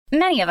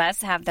Many of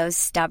us have those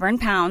stubborn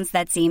pounds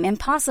that seem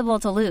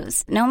impossible to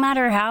lose, no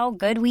matter how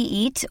good we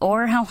eat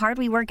or how hard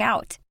we work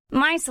out.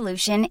 My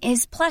solution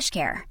is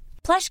PlushCare.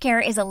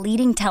 PlushCare is a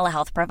leading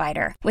telehealth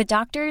provider with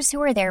doctors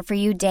who are there for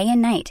you day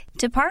and night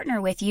to partner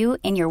with you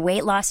in your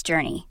weight loss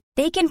journey.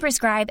 They can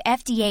prescribe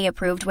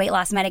FDA-approved weight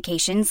loss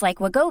medications like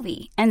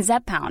Wegovy and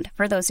Zepbound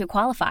for those who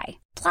qualify.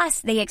 Plus,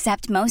 they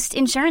accept most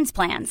insurance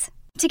plans.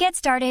 To get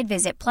started,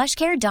 visit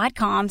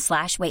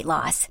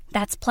plushcare.com/weightloss.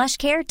 That's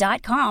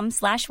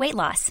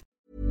plushcare.com/weightloss.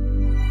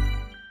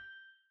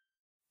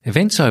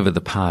 Events over the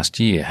past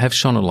year have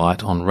shone a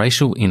light on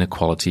racial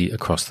inequality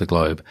across the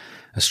globe.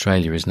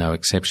 Australia is no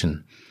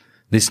exception.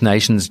 This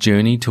nation's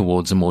journey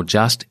towards a more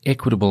just,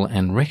 equitable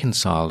and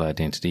reconciled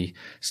identity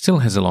still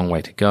has a long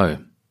way to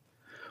go.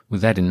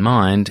 With that in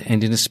mind,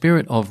 and in a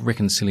spirit of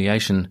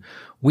reconciliation,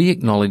 we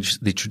acknowledge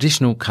the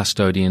traditional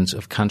custodians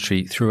of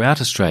country throughout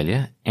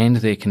Australia and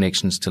their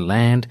connections to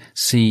land,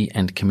 sea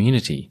and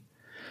community.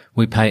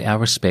 We pay our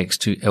respects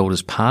to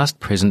elders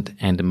past, present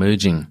and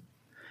emerging,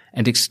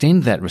 and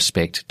extend that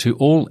respect to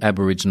all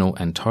Aboriginal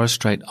and Torres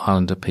Strait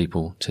Islander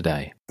people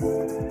today.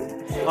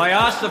 I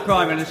asked the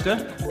Prime Minister,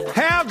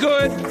 how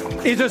good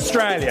is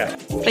Australia?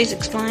 Please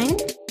explain.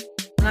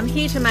 I'm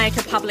here to make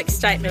a public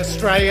statement.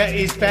 Australia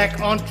is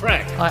back on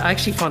track. I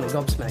actually find it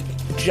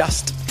gobsmacking.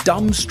 Just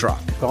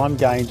dumbstruck. I'm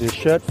going to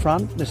shirt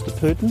front Mr.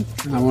 Putin.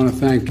 I want to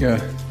thank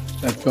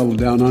that fellow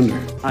down under.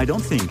 I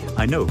don't think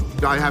I know.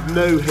 I have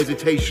no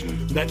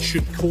hesitation. That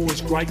should cause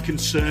great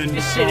concern.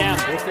 Just sit down,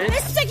 They're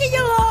sick of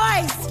your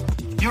lies!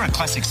 You're a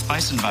classic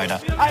space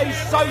invader. A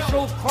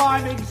social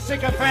climbing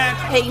sycophant.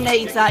 He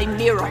needs a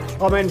mirror.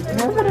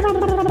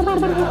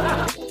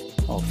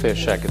 Oh, fair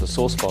shake of the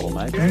sauce bottle,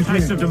 mate.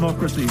 Taste of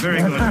democracy. Very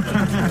good.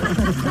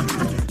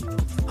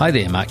 Hi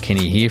there, Mark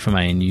Kenny here from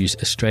ANU's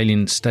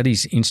Australian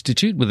Studies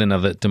Institute with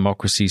another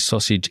Democracy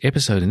Sausage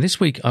episode. And this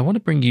week I want to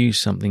bring you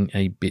something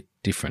a bit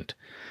different.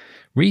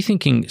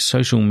 Rethinking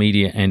Social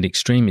Media and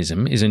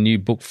Extremism is a new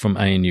book from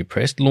ANU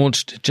Press,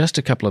 launched just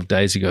a couple of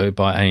days ago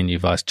by ANU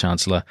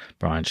Vice-Chancellor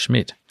Brian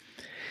Schmidt.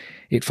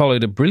 It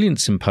followed a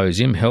brilliant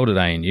symposium held at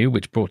ANU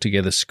which brought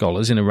together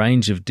scholars in a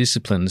range of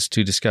disciplines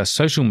to discuss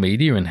social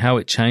media and how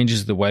it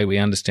changes the way we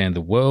understand the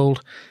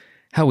world,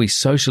 how we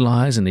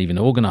socialise and even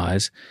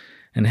organise,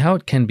 and how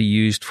it can be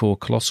used for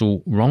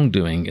colossal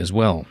wrongdoing as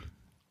well.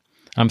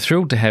 I'm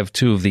thrilled to have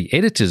two of the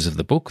editors of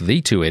the book,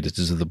 the two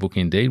editors of the book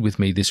indeed, with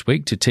me this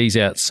week to tease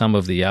out some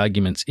of the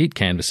arguments it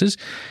canvasses.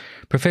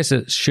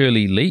 Professor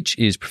Shirley Leach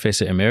is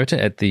Professor Emerita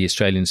at the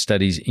Australian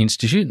Studies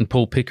Institute, and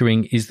Paul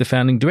Pickering is the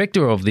founding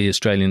director of the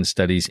Australian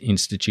Studies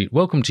Institute.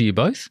 Welcome to you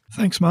both.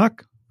 Thanks,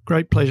 Mark.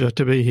 Great pleasure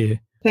to be here.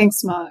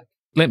 Thanks, Mark.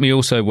 Let me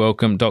also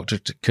welcome Dr.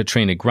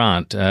 Katrina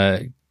Grant.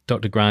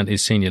 Dr. Grant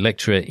is Senior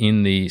Lecturer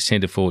in the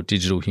Centre for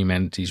Digital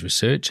Humanities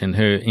Research, and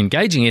her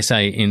engaging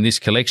essay in this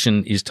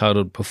collection is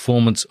titled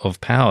Performance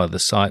of Power, the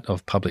Site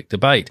of Public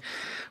Debate.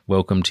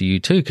 Welcome to you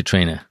too,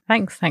 Katrina.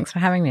 Thanks for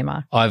having me,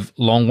 Mark. I've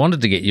long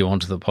wanted to get you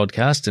onto the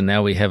podcast, and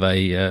now we have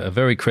a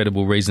very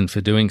credible reason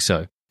for doing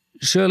so.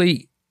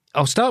 Shirley,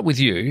 I'll start with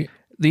you.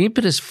 The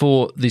impetus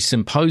for the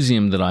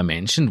symposium that I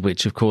mentioned,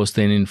 which of course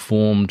then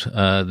informed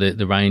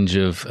the range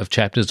of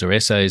chapters or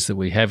essays that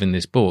we have in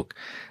this book,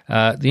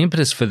 the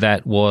impetus for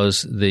that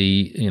was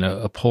the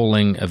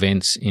appalling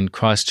events in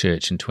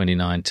Christchurch in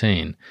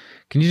 2019.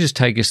 Can you just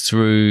take us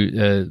through,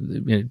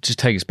 just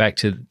take us back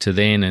to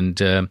then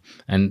and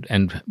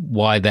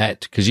why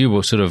that? Because you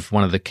were sort of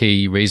one of the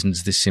key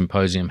reasons this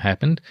symposium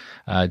happened.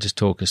 Just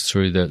talk us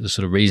through the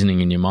sort of reasoning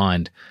in your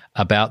mind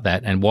about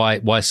that and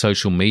why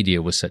social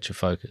media was such a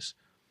focus.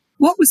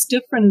 What was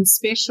different and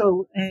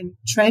special and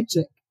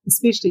tragic,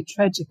 especially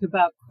tragic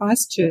about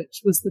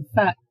Christchurch, was the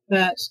fact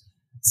that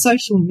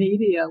social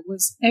media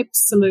was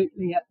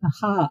absolutely at the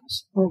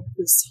heart of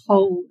this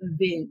whole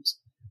event.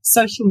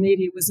 Social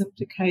media was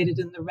implicated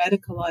in the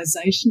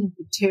radicalisation of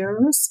the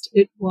terrorist.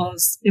 It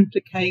was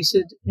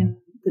implicated in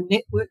the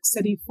networks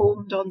that he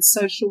formed on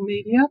social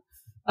media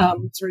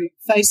through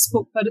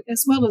Facebook, but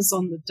as well as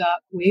on the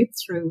dark web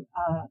through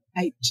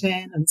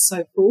 8chan and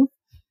so forth.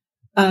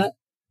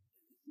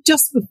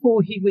 Just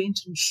before he went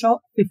and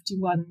shot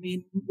 51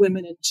 men,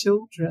 women and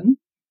children,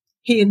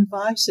 he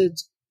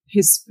invited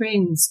his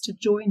friends to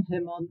join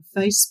him on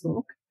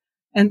Facebook,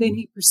 and then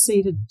he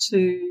proceeded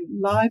to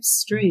live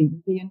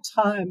stream the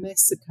entire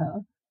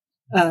massacre,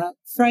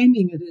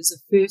 framing it as a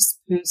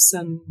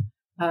first-person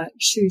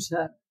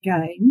shooter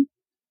game.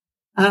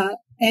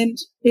 And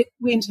it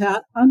went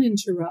out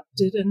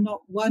uninterrupted, and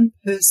not one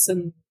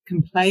person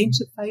complained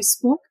to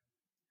Facebook.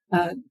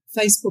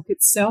 Facebook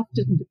itself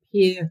didn't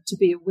appear to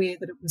be aware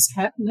that it was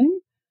happening,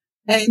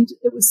 and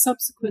it was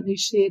subsequently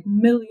shared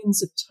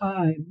millions of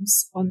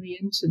times on the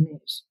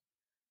internet.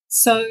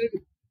 So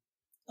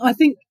I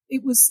think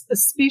it was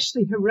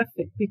especially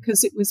horrific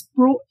because it was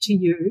brought to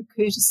you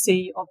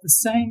courtesy of the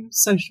same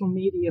social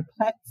media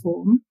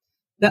platform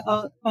that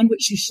on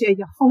which you share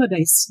your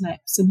holiday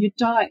snaps and your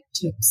diet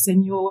tips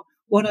and your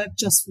what I've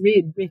just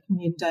read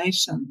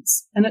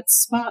recommendations, and it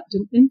sparked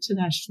an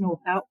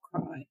international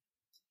outcry.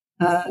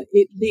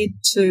 It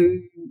led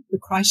to the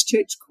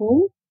Christchurch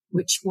call,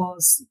 which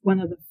was one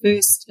of the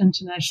first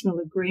international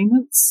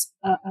agreements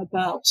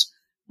about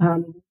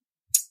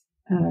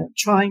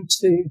trying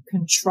to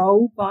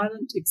control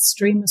violent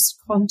extremist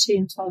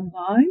content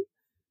online.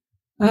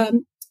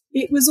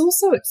 It was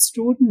also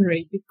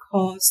extraordinary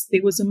because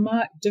there was a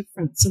marked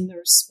difference in the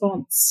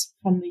response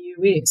from the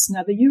US.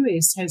 Now, the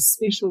US has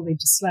special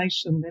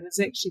legislation that has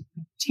actually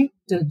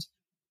protected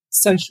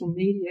social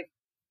media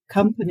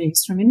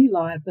companies from any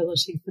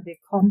liability for their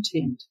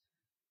content.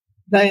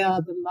 They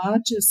are the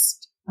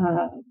largest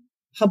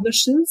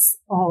publishers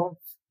of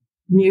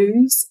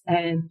news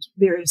and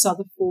various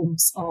other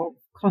forms of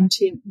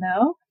content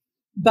now,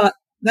 but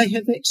they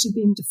have actually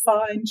been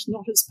defined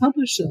not as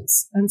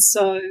publishers. And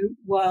so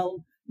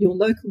while your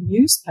local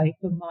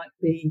newspaper might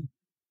be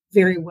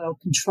very well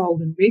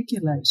controlled and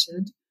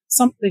regulated,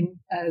 something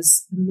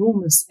as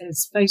enormous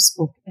as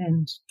Facebook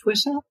and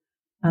Twitter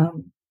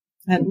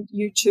and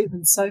YouTube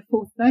and so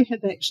forth, they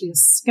have actually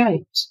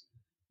escaped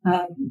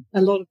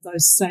a lot of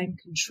those same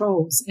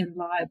controls and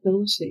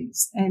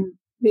liabilities. And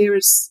there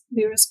is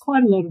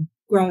quite a lot of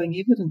growing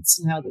evidence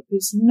now that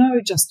there's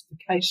no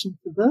justification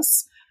for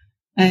this,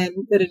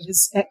 and that it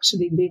has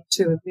actually led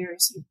to a very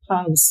sort of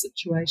parlous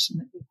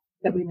situation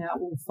that we now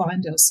all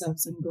find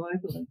ourselves in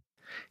globally.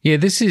 Yeah,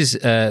 this is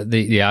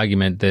the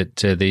argument that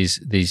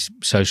these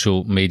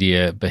social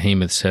media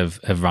behemoths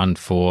have run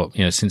for,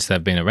 since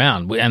they've been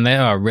around, and they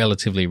are a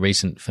relatively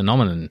recent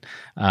phenomenon.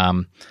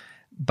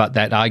 But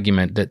that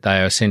argument that they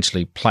are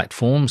essentially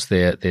platforms,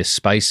 they're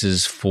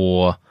spaces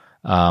for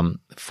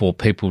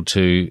people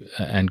to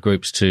and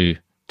groups to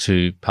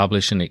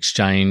publish and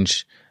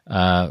exchange,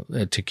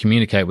 to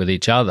communicate with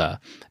each other,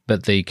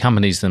 but the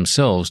companies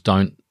themselves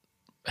don't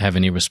have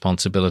any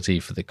responsibility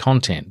for the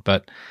content.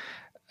 But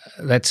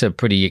that's a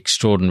pretty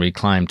extraordinary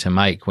claim to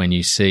make when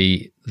you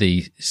see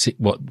the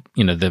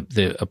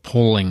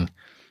appalling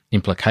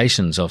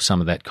implications of some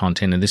of that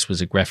content, and this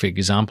was a graphic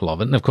example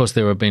of it. And of course,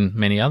 there have been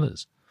many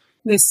others.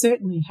 There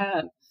certainly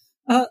have.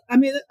 I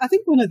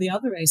think one of the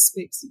other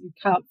aspects that you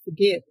can't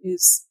forget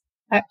is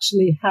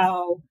actually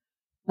how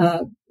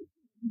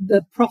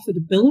the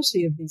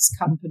profitability of these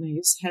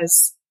companies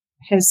has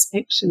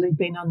actually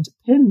been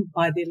underpinned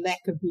by their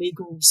lack of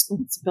legal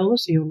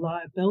responsibility or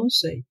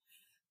liability.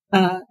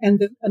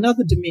 And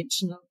another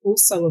dimension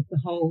also of the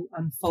whole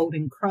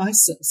unfolding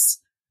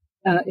crisis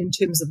in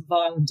terms of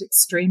violent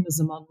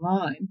extremism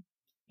online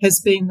has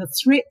been the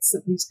threats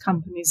that these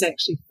companies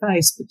actually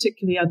face,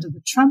 particularly under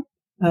the Trump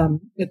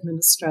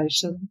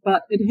administration.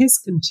 But it has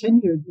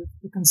continued with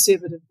the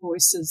conservative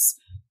voices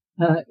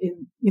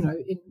in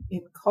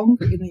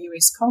the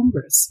US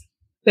Congress.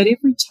 But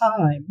every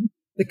time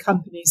the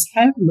companies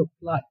have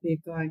looked like they're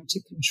going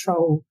to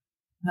control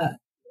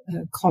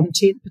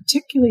content,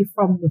 particularly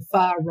from the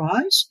far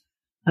right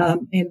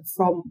and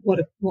from what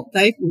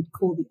they would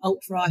call the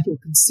alt-right or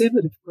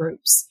conservative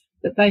groups,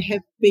 that they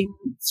have been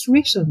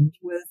threatened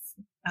with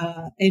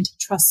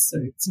antitrust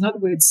suits. In other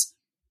words,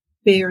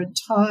 their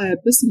entire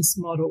business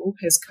model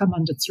has come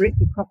under threat,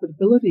 their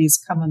profitability has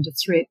come under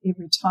threat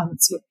every time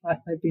it's looked like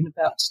they've been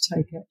about to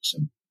take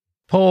action.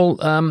 Paul,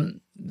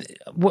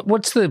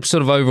 what's the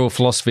sort of overall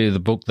philosophy of the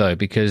book, though?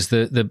 Because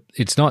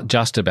it's not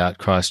just about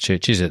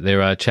Christchurch, is it?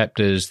 There are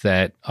chapters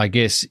that I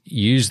guess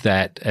use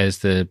that as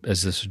the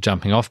sort of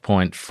jumping off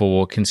point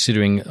for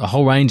considering a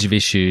whole range of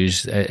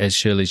issues, as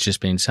Shirley's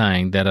just been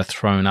saying, that are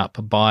thrown up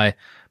by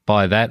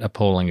that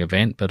appalling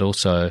event, but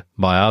also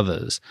by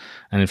others.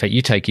 And in fact,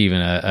 you take even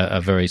a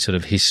very sort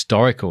of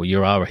historical,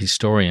 you are a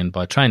historian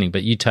by training,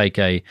 but you take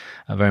a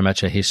very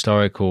much a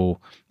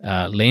historical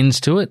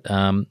lens to it.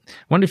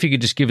 Wonder if you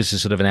could just give us a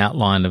sort of an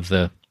outline of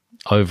the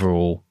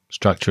overall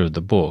structure of the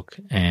book,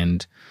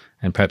 and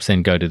perhaps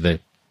then go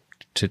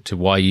to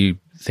why you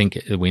think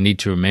we need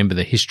to remember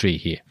the history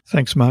here.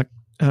 Thanks, Mark.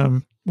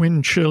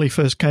 When Shirley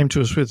first came to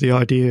us with the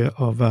idea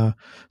of a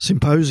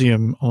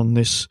symposium on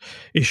this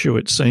issue,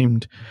 it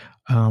seemed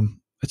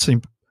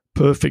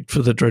perfect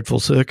for the dreadful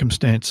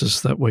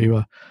circumstances that we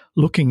were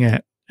looking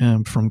at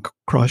from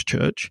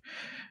Christchurch.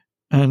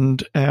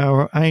 And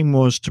our aim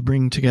was to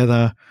bring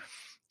together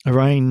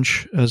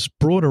as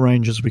broad a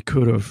range as we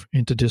could of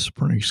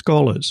interdisciplinary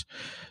scholars.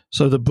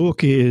 So the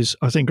book is,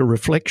 I think, a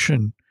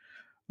reflection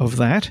of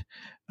that.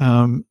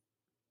 And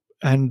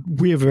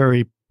we're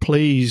very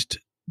pleased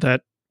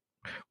that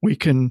we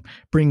can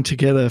bring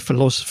together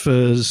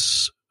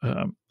philosophers,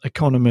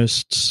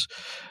 economists,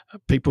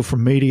 people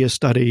from media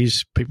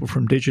studies, people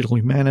from digital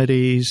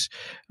humanities,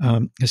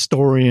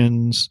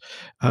 historians,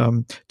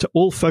 to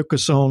all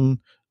focus on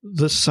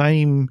the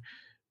same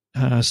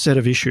set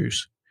of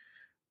issues,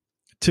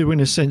 to,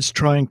 in a sense,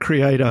 try and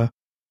create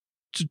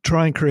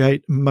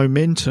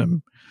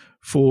momentum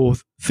for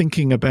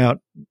thinking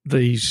about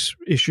these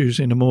issues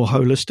in a more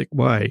holistic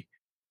way.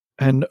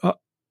 And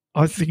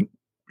I think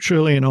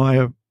Shirley and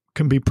I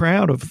can be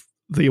proud of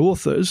the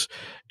authors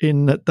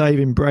in that they've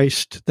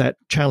embraced that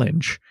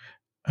challenge.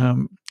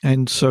 And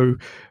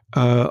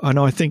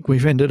I think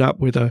we've ended up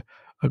with a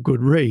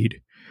good read.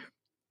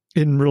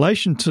 In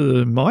relation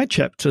to my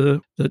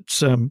chapter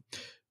that's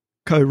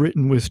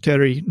co-written with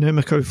Terry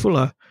Nurmiko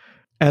Fuller,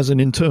 as an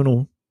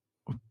internal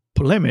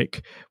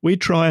polemic. We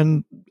try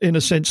and, in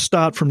a sense,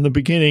 start from the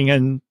beginning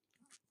and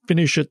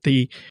finish at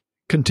the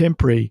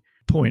contemporary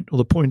point, or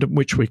the point at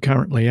which we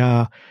currently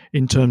are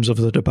in terms of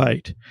the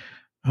debate.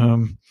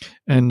 And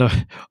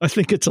I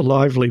think it's a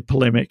lively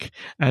polemic.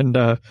 And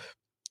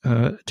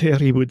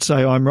Terry would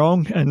say I'm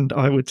wrong, and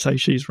I would say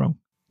she's wrong.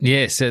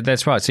 Yes,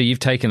 that's right. So you've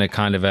taken a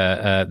kind of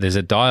there's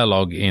a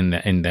dialogue in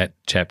that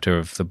chapter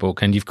of the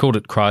book, and you've called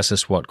it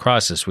Crisis What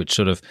Crisis, which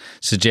sort of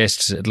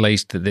suggests at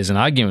least that there's an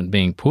argument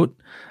being put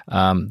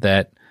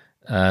that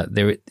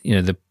there,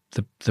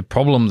 the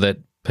problem that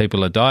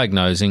people are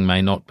diagnosing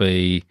may not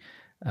be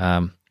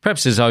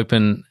perhaps as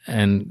open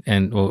and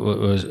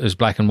or as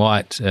black and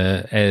white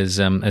as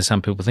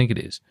some people think it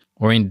is,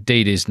 or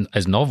indeed is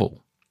as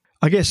novel.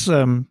 I guess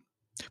the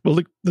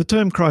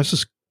term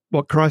crisis,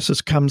 what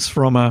crisis, comes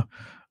from a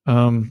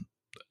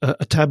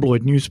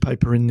tabloid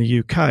newspaper in the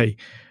UK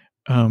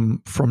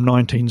from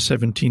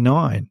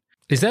 1979.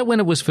 Is that when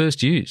it was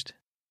first used?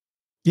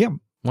 Yeah,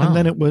 wow. And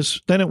then it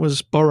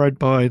was borrowed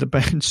by the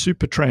band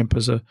Supertramp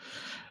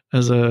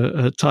as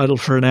a title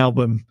for an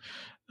album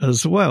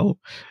as well.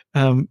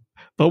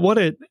 But what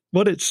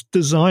it's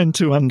designed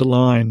to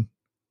underline,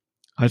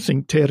 I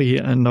think Terry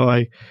and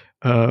I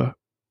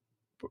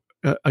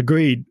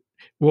agreed,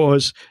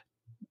 was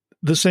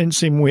the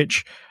sense in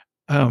which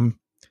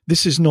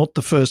this is not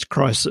the first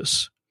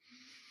crisis,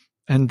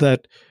 and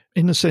that,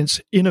 in a sense,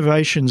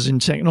 innovations in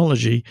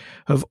technology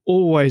have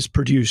always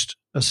produced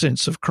a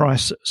sense of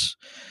crisis.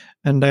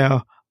 And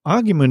our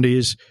argument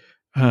is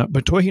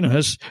between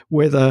us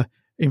whether,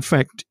 in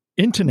fact,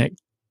 internet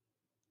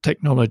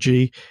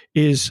technology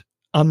is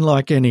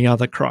unlike any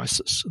other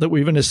crisis, that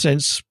we've, in a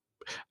sense,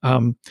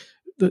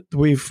 that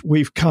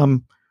we've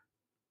come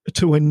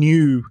to a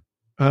new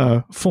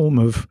form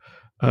of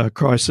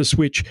crisis,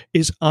 which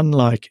is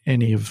unlike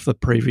any of the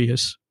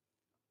previous.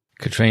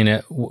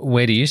 Katrina,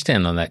 where do you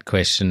stand on that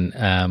question?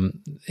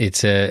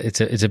 It's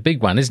a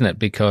big one, isn't it?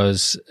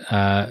 Because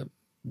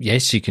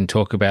yes, you can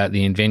talk about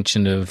the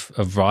invention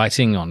of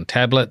writing on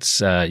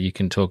tablets. You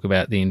can talk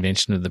about the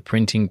invention of the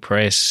printing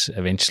press.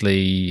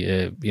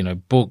 Eventually,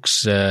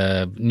 books,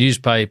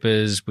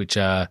 newspapers, which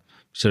are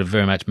sort of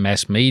very much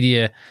mass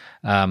media,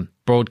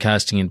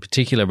 broadcasting in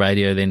particular,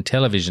 radio, then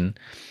television.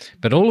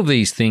 But all of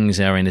these things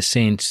are, in a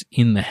sense,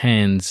 in the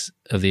hands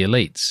of the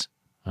elites.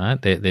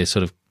 Right? They're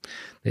sort of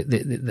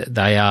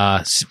they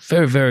are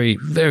very, very,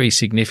 very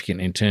significant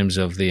in terms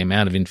of the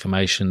amount of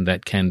information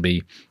that can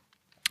be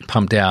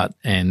pumped out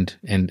and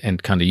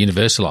kind of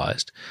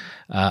universalized,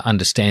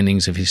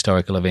 understandings of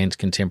historical events,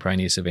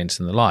 contemporaneous events,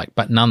 and the like.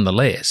 But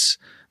nonetheless,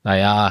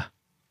 they are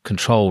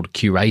controlled,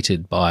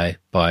 curated by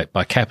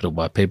capital,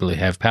 by people who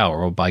have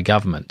power, or by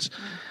governments.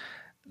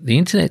 The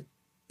internet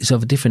is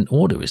of a different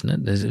order, isn't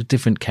it? There's a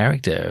different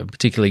character,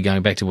 particularly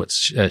going back to what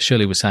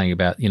Shirley was saying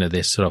about,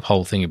 this sort of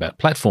whole thing about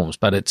platforms,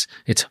 but it's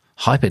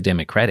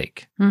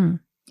hyper-democratic.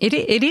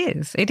 It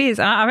is.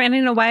 I mean,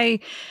 in a way,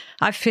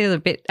 I feel a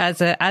bit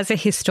as a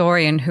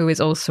historian who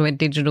is also a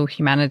digital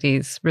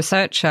humanities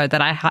researcher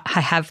that I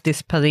have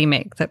this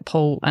polemic that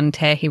Paul and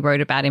Terry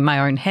wrote about in my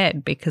own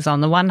head, because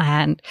on the one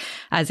hand,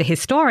 as a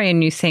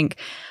historian, you think,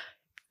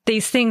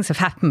 these things have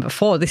happened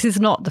before. This is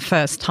not the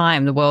first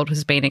time the world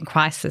has been in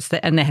crisis,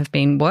 and there have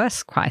been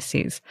worse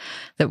crises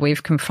that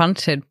we've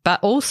confronted. But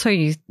also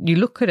you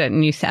look at it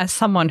and you, as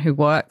someone who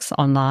works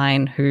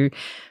online, who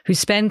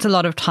spends a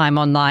lot of time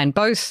online,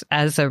 both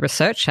as a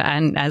researcher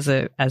and as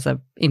a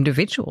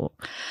individual.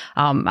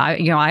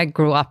 I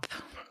grew up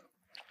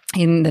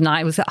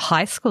I was at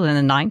high school in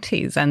the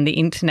 90s, and the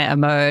internet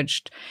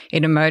emerged.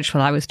 It emerged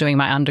while I was doing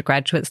my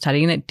undergraduate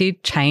study, and it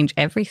did change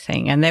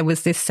everything. And there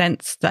was this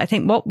sense that I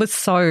think what was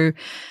so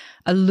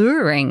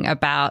alluring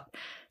about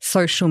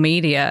social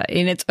media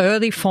in its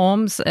early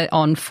forms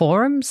on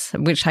forums,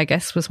 which I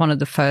guess was one of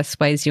the first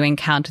ways you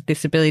encountered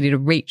this ability to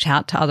reach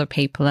out to other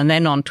people, and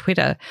then on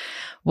Twitter,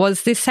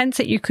 was this sense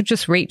that you could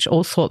just reach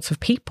all sorts of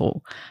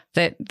people,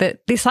 that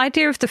this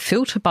idea of the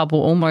filter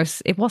bubble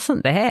almost, it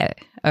wasn't there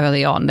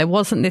early on. There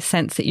wasn't this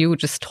sense that you were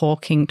just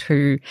talking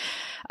to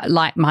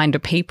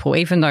like-minded people,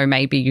 even though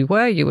maybe you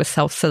were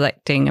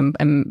self-selecting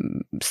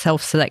and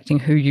self-selecting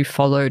who you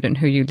followed and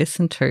who you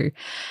listened to.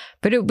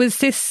 But it was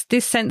this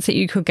sense that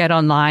you could get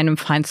online and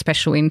find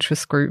special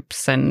interest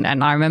groups. And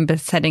I remember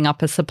setting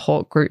up a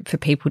support group for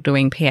people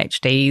doing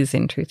PhDs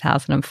in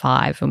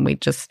 2005. And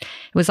it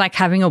was like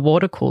having a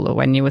water cooler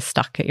when you were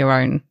stuck at your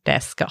own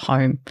desk at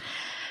home.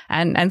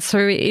 And so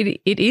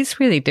it is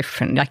really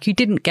different. Like, you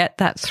didn't get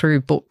that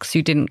through books.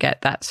 You didn't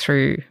get that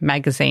through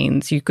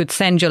magazines. You could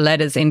send your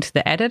letters into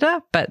the editor,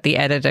 but the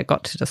editor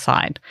got to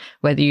decide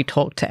whether you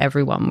talk to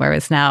everyone,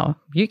 whereas now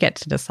you get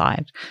to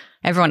decide.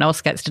 Everyone else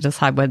gets to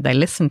decide whether they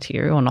listen to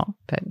you or not.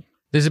 But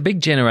there's a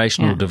big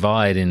generational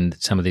divide in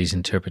some of these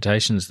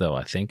interpretations, though,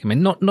 I think. I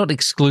mean, not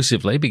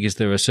exclusively, because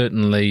there are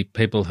certainly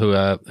people who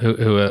are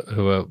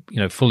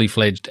fully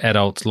fledged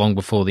adults long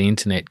before the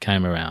internet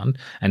came around,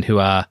 and who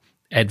are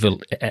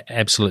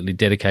absolutely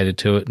dedicated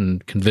to it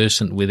and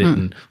conversant with it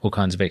in all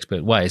kinds of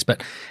expert ways.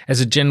 But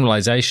as a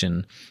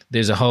generalization,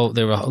 there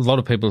are a lot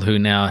of people who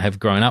now have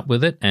grown up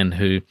with it and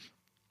who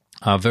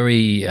are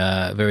very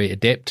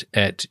adept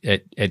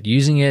at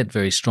using it,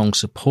 very strong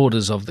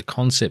supporters of the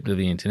concept of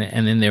the internet.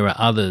 And then there are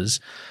others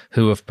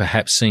who have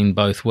perhaps seen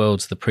both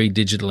worlds, the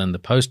pre-digital and the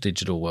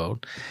post-digital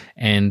world,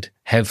 and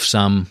have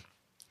some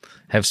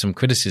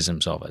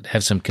criticisms of it,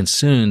 have some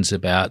concerns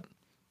about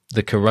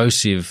the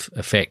corrosive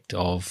effect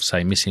of,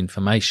 say,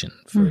 misinformation,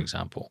 for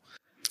example.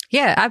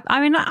 Yeah,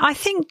 I mean, I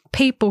think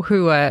people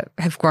who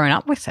have grown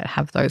up with it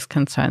have those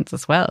concerns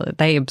as well.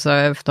 They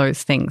observe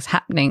those things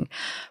happening.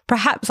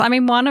 Perhaps, I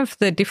mean, one of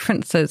the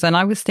differences, and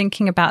I was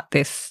thinking about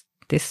this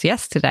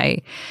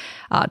yesterday,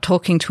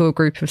 talking to a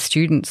group of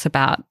students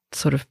about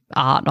sort of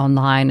art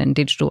online and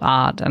digital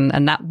art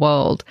and that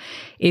world,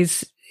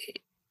 is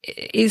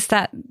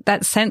that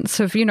sense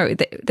of, you know,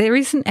 there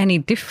isn't any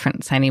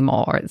difference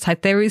anymore. It's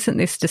like there isn't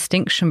this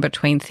distinction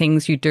between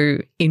things you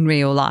do in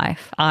real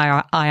life,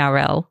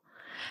 IRL,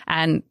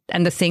 and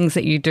the things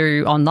that you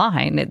do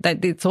online.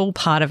 It's all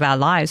part of our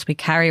lives. We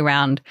carry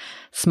around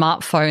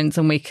smartphones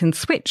and we can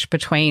switch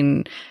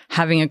between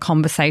having a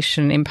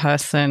conversation in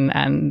person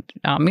and,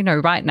 you know,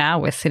 right now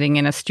we're sitting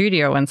in a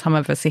studio and some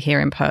of us are here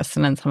in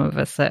person and some of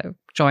us are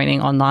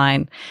joining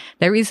online.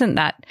 There isn't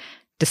that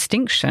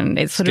distinction.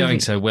 It's sort going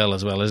of so well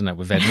as well, isn't it?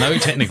 We've had no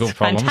technical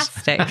problems.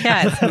 Fantastic.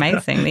 Yeah, it's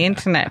amazing. The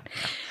internet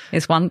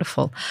is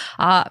wonderful.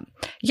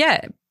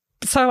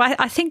 So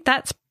I think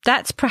that's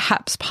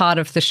perhaps part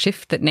of the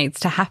shift that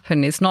needs to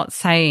happen, is not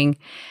saying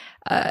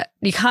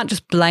you can't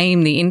just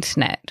blame the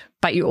internet,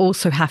 but you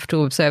also have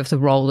to observe the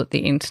role that the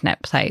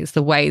internet plays,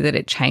 the way that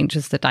it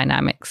changes the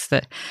dynamics,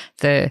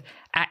 the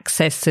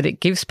access that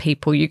it gives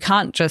people. You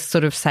can't just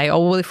sort of say,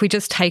 oh, well, if we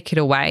just take it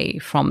away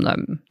from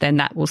them, then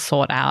that will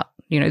sort out.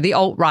 You know, the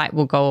alt-right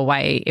will go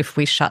away if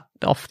we shut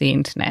off the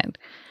internet.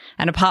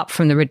 And apart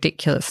from the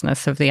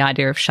ridiculousness of the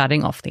idea of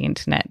shutting off the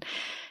internet,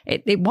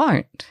 it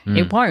won't.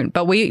 It won't.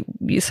 But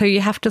so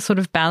you have to sort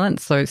of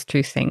balance those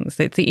two things.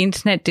 That the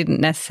internet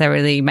didn't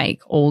necessarily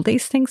make all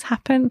these things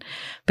happen,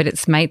 but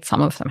it's made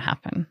some of them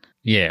happen.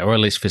 Yeah, or at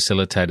least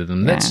facilitated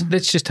them. Yeah.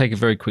 Let's just take a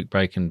very quick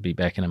break and be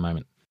back in a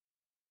moment.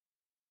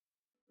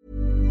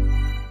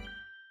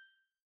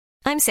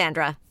 I'm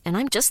Sandra, and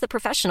I'm just the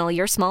professional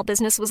your small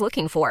business was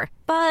looking for.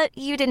 But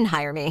you didn't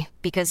hire me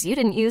because you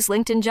didn't use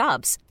LinkedIn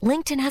Jobs.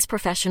 LinkedIn has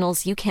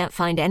professionals you can't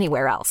find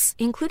anywhere else,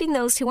 including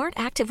those who aren't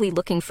actively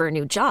looking for a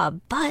new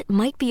job, but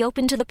might be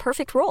open to the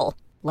perfect role,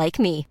 like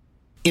me.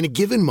 In a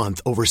given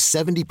month, over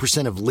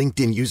 70% of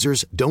LinkedIn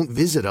users don't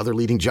visit other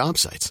leading job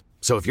sites.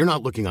 So if you're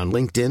not looking on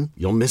LinkedIn,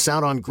 you'll miss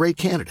out on great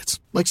candidates,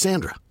 like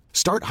Sandra.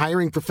 Start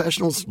hiring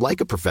professionals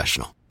like a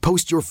professional.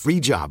 Post your free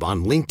job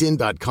on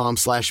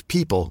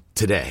linkedin.com/people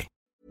today.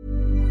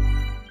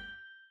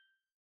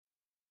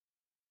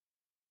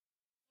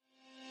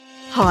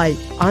 Hi,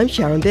 I'm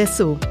Sharon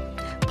Bessel.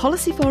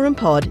 Policy Forum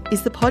Pod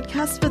is the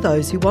podcast for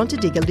those who want to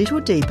dig a little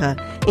deeper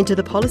into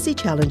the policy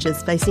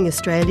challenges facing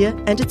Australia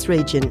and its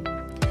region.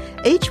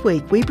 Each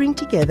week we bring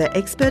together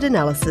expert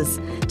analysis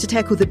to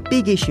tackle the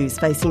big issues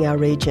facing our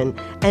region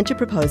and to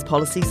propose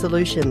policy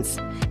solutions.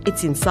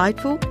 It's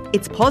insightful,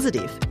 it's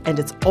positive, and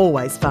it's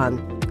always fun.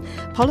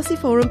 Policy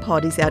Forum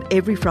Pod is out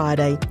every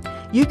Friday.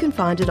 You can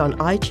find it on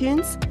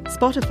iTunes,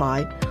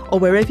 Spotify, or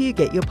wherever you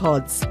get your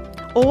pods.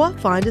 Or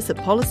find us at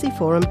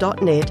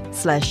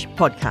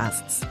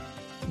policyforum.net/podcasts.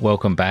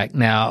 Welcome back.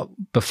 Now,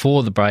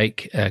 before the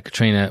break,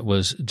 Katrina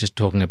was just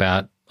talking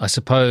about, I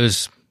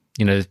suppose,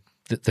 you know,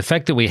 the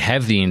fact that we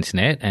have the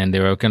internet and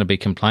there are going to be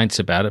complaints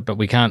about it, but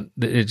we can't,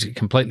 it's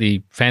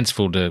completely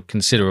fanciful to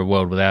consider a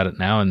world without it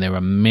now. And there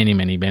are many,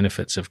 many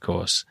benefits, of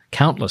course,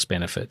 countless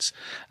benefits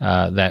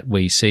that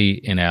we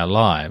see in our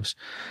lives.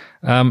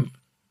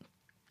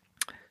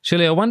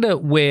 Shirley, I wonder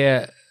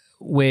where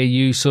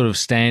you sort of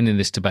stand in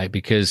this debate,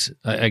 because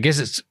I guess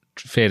it's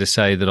fair to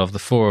say that of the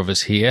four of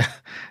us here,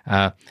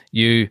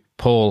 you,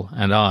 Paul,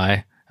 and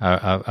I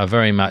are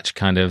very much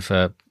kind of,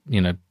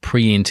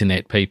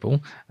 pre-internet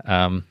people,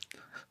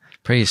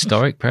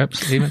 prehistoric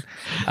perhaps even.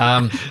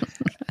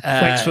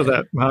 Thanks for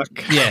that,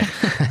 Mark. Yeah.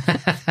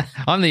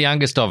 I'm the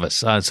youngest of us,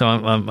 so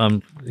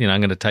I'm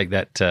going to take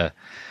that.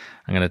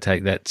 I'm going to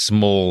take that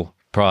small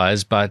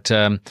prize. But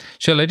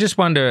Shirley, I just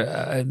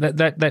wonder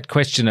that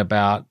question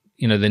about,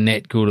 you know, the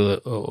net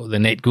good or the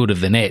net good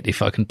of the net,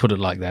 if I can put it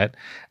like that.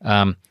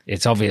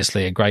 It's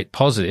obviously a great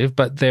positive,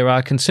 but there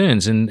are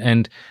concerns,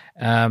 and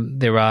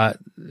there are,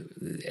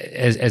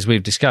 as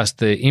we've discussed,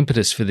 the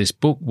impetus for this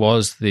book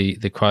was the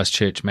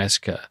Christchurch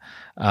massacre,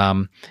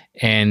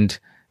 and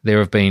there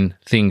have been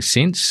things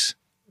since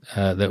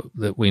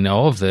that we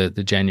know of,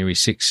 the January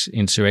 6th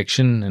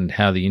insurrection, and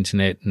how the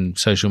internet and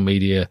social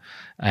media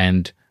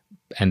and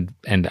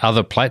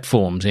other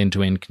platforms,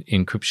 end-to-end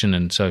encryption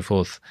and so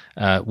forth,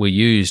 were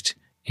used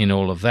in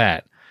all of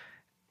that.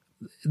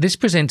 This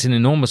presents an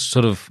enormous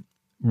sort of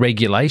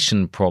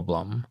regulation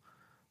problem,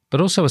 but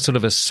also a sort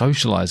of a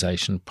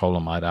socialization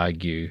problem, I'd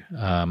argue.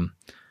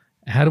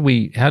 How do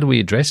we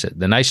address it?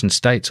 The nation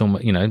states,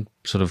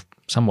 sort of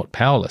somewhat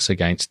powerless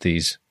against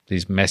these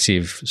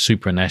massive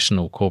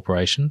supranational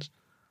corporations?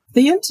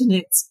 The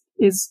internet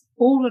is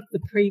all of the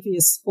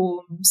previous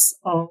forms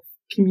of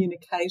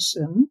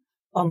communication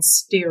on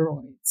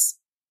steroids.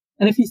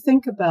 And if you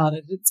think about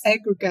it, it's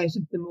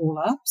aggregated them all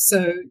up.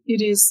 So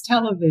it is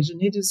television,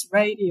 it is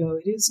radio,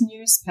 it is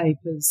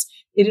newspapers,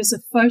 it is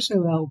a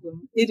photo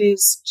album, it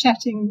is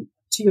chatting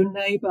to your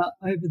neighbour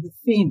over the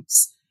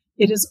fence.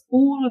 It is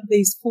all of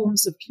these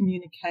forms of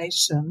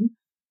communication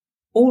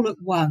all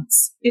at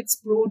once. It's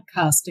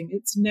broadcasting,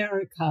 it's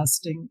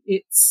narrowcasting,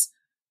 it's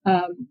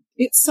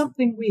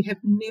something we have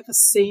never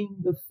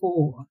seen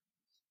before.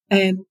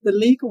 And the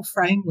legal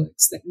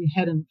frameworks that we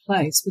had in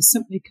place were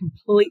simply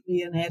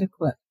completely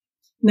inadequate.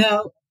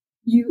 Now,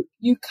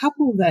 you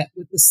couple that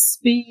with the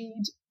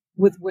speed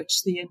with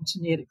which the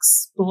internet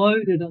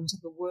exploded into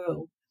the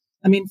world.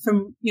 I mean,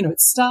 it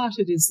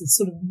started as this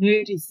sort of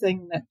nerdy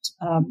thing that,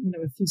 a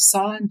few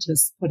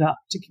scientists put up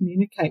to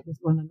communicate with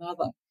one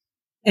another.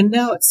 And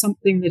now it's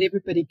something that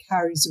everybody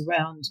carries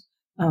around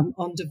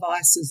on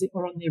devices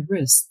or on their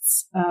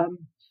wrists.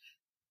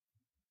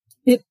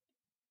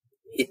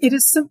 It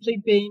has simply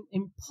been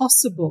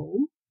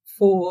impossible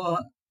for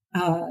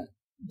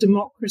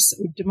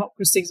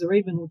democracies or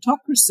even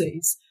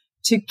autocracies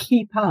to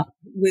keep up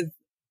with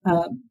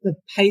the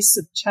pace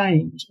of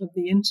change of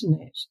the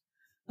internet.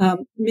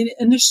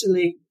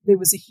 Initially, there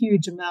was a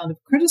huge amount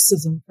of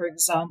criticism, for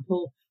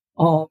example,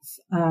 of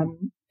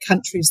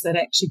countries that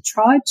actually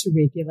tried to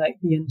regulate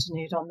the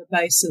internet on the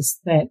basis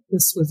that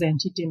this was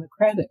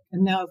anti-democratic.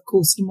 And now, of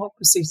course,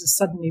 democracies are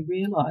suddenly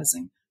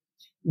realizing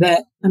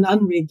that an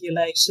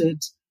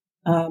unregulated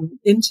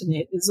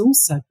internet is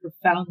also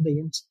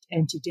profoundly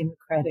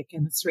anti-democratic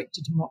and a threat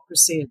to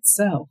democracy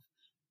itself.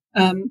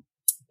 I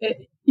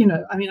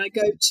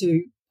go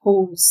to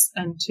Paul's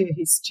and to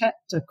his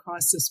chapter,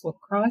 Crisis,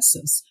 What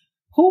Crisis?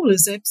 Paul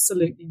is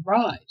absolutely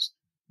right.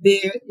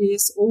 There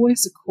is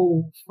always a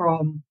call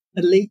from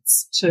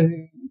elites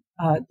to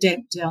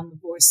damp down the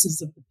voices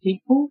of the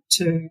people,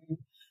 to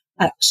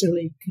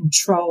actually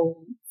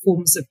control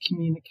forms of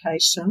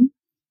communication.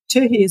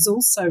 Turhi is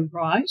also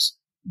right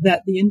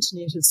that the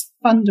internet is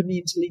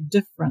fundamentally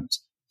different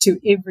to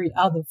every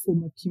other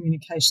form of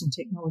communication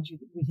technology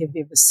that we have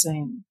ever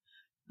seen.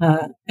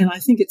 And I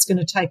think it's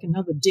going to take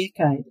another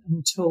decade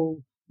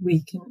until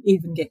we can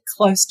even get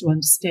close to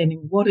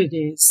understanding what it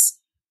is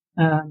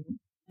and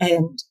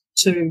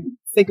to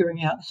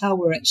figuring out how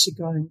we're actually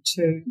going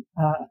to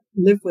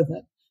live with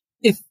it.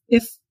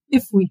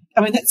 If we,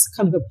 that's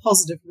kind of a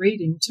positive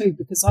reading too,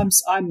 because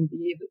I'm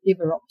the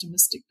ever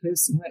optimistic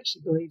person who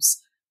actually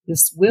believes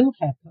this will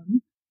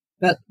happen,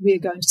 but we're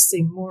going to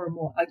see more and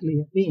more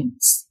ugly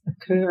events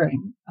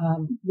occurring,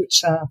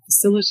 which are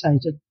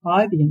facilitated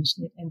by the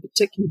internet and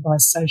particularly by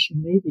social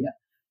media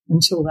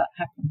until that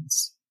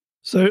happens.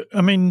 So,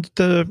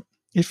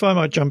 if I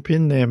might jump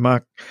in there,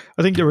 Mark,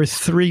 I think there are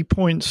 3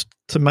 points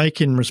to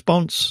make in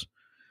response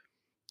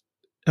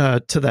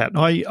to that.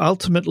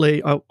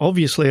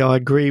 Obviously, I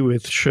agree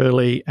with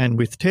Shirley and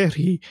with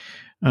Terhi,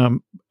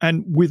 and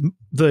with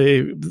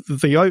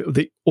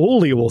all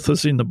the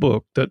authors in the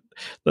book that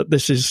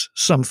this is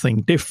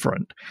something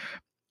different.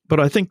 But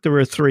I think there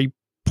are 3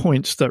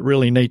 points that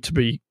really need to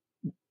be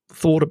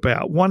thought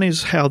about. One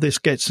is how this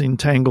gets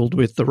entangled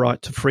with the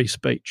right to free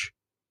speech.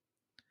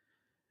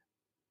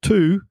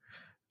 2,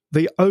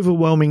 the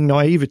overwhelming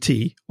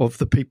naivety of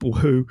the people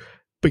who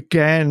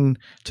began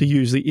to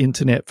use the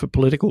internet for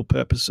political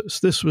purposes.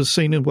 This was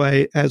seen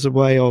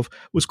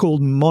was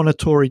called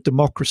monitory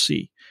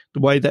democracy, the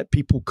way that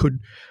people could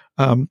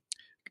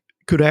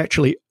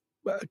actually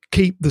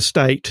keep the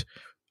state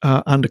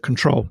under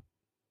control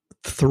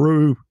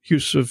through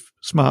use of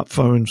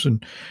smartphones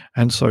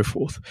and so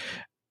forth.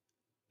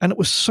 And it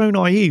was so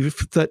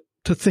naive that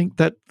to think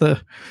that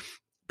the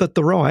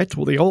right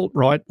or the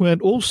alt-right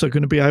weren't also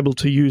going to be able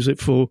to use it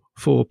for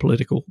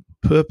political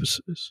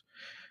purposes.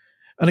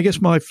 And I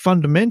guess my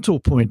fundamental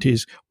point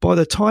is, by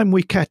the time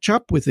we catch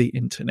up with the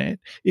internet,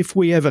 if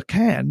we ever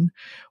can,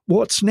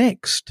 what's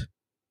next?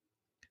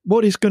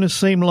 What is going to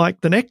seem like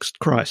the next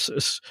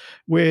crisis,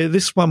 where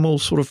this one will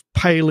sort of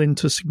pale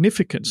into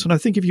significance? And I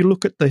think if you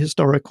look at the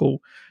historical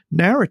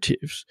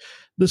narratives,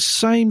 the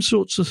same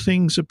sorts of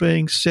things are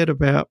being said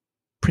about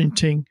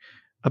printing,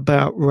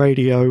 about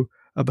radio,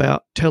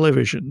 about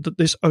television, that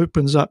this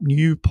opens up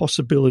new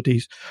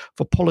possibilities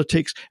for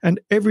politics, and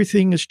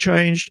everything has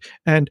changed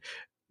and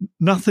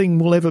nothing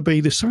will ever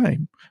be the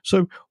same.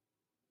 So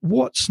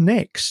what's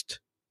next?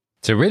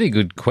 It's a really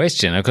good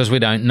question, because we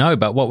don't know,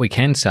 but what we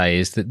can say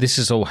is that this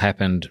has all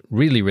happened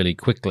really, really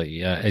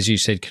quickly. As you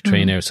said,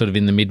 Katrina, sort of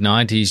in the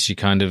mid-90s, you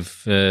kind of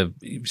feel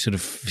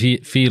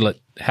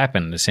it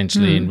happen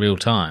essentially in real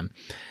time.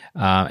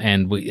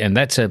 And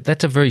that's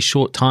a very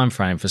short time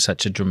frame for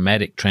such a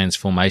dramatic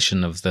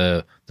transformation of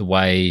the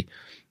way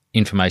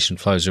information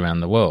flows around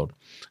the world.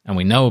 And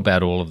we know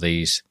about all of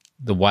the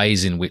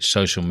ways in which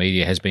social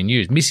media has been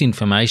used.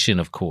 Misinformation,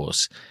 of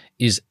course,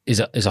 is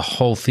a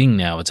whole thing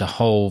now. It's a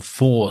whole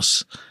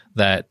force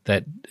that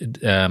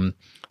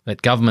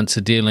that governments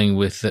are dealing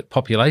with, that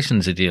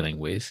populations are dealing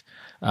with.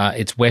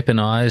 It's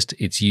weaponized.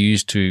 It's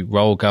used to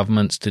roll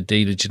governments, to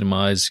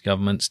delegitimize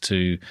governments,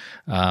 to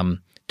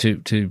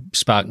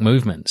spark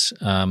movements,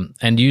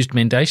 and used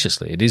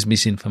mendaciously. It is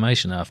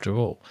misinformation after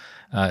all.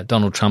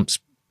 Donald Trump's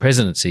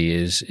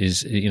presidency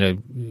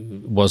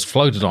was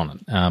floated on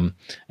it,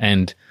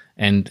 and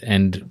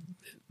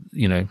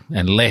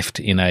left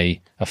in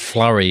a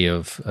flurry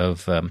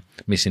of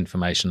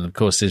misinformation. And of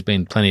course, there's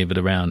been plenty of it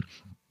around,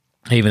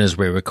 even as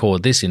we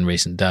record this in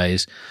recent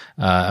days,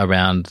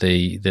 around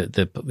the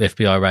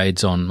FBI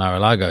raids on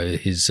Mar-a-Lago,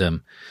 his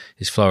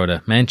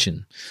Florida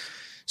mansion.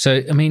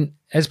 So, I mean,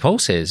 as Paul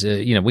says,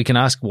 we can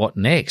ask what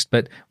next,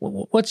 but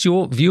what's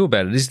your view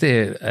about it? Is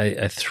there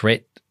a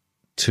threat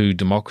to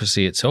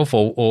democracy itself,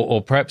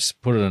 or perhaps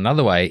put it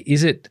another way,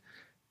 is it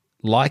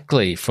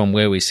likely from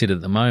where we sit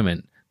at the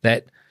moment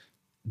that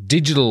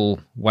digital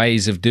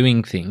ways of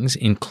doing things,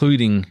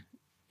 including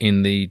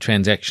in the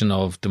transaction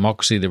of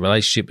democracy, the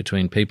relationship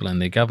between people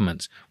and their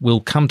governments, will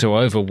come to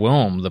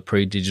overwhelm the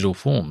pre-digital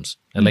forms,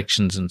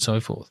 elections and so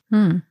forth?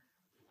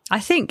 I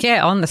think,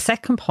 on the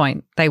second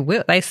point, they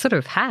will. They sort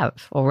of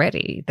have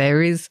already.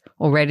 There is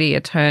already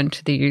a turn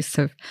to the use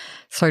of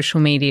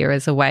social media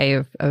as a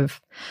way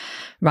of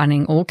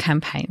running all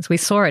campaigns. We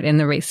saw it in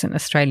the recent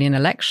Australian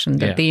election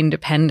that the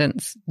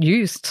independents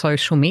used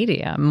social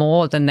media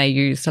more than they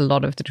used a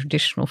lot of the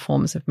traditional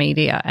forms of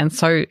media. And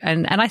so,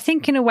 and I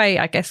think in a way,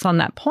 I guess on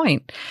that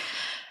point,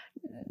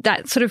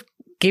 that sort of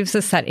gives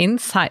us that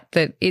insight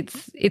that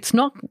it's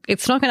not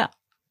going to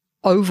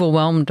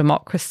overwhelm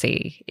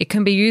democracy. It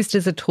can be used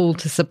as a tool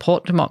to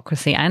support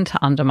democracy and to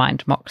undermine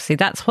democracy.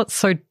 That's what's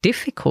so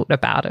difficult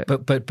about it.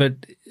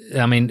 But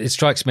I mean, it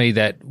strikes me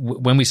that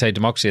when we say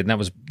democracy, and that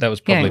was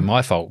probably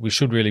my fault, we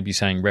should really be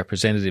saying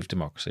representative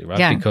democracy, right?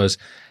 Yeah.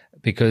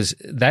 Because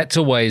that's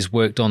always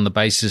worked on the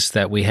basis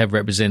that we have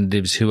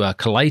representatives who are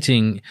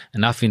collating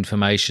enough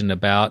information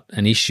about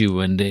an issue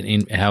and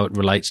in how it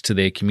relates to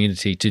their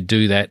community to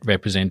do that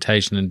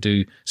representation and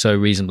do so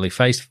reasonably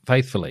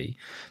faithfully.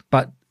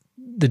 But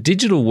the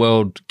digital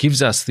world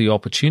gives us the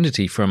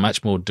opportunity for a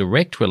much more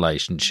direct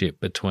relationship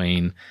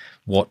between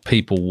what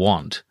people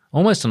want,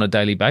 almost on a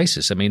daily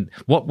basis. I mean,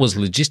 what was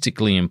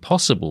logistically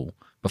impossible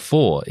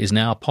before is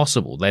now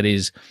possible. That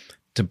is,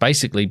 to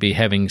basically be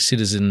having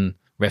citizen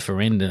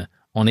referenda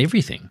on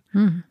everything.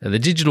 The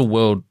digital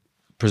world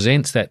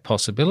presents that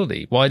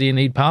possibility. Why do you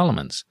need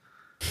parliaments,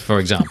 for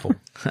example?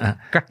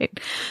 Great.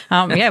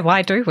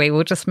 Why do we?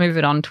 We'll just move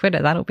it on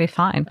Twitter. That'll be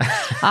fine.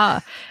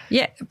 But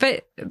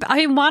I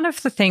mean, one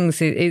of the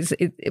things is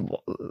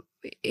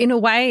in a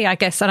way, I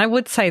guess, and I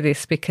would say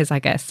this because I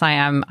guess I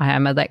am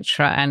a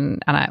lecturer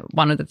and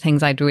one of the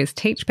things I do is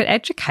teach, but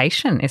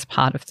education is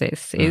part of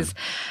this. Is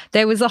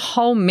there was a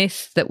whole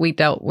myth that we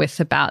dealt with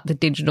about the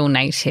digital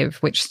native,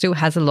 which still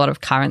has a lot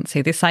of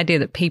currency. This idea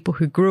that people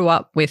who grew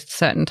up with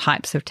certain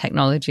types of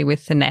technology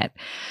with the net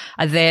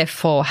are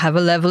therefore have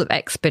a level of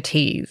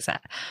expertise.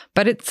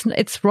 But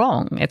it's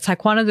wrong. It's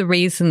like one of the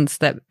reasons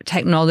that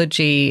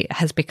technology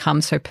has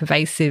become so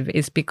pervasive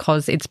is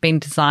because it's been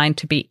designed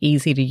to be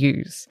easy to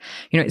use.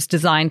 It's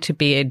designed to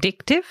be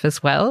addictive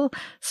as well.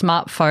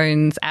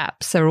 Smartphones,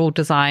 apps are all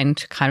designed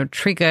to kind of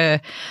trigger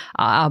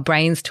our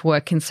brains to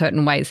work in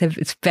certain ways.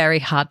 It's very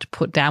hard to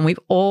put down. We've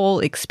all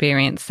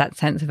experienced that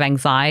sense of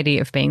anxiety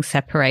of being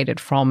separated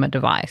from a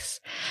device.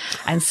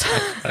 And so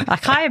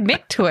I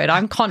admit to it.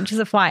 I'm conscious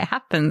of why it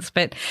happens,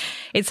 but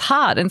it's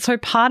hard. And so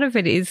part of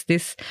it is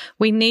this,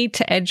 we need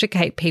to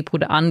educate people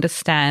to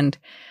understand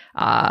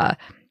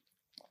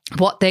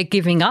what they're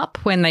giving up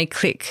when they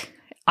click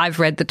I've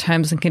read the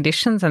terms and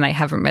conditions and they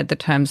haven't read the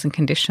terms and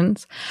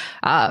conditions,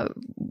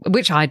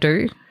 which I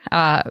do.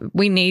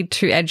 We need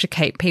to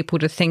educate people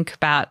to think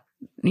about,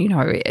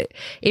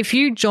 if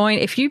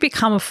you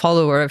become a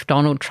follower of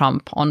Donald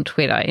Trump on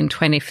Twitter in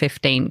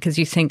 2015 because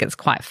you think it's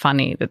quite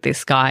funny that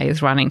this guy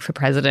is running for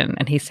president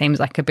and he seems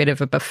like a bit of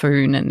a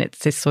buffoon and it's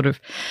this sort of,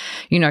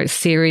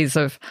 series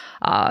of,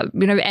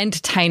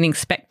 entertaining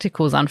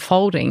spectacles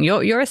unfolding,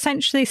 you're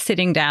essentially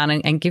sitting down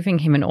and giving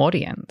him an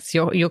audience.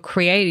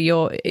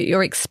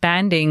 You're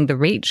expanding the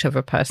reach of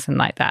a person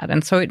like that.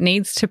 And so it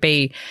needs to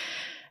be,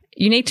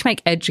 you need to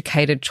make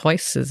educated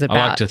choices about.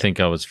 I like to think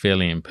I was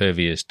fairly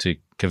impervious to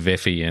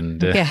Kavefi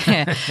and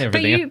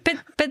everything.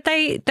 But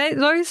they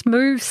those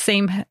moves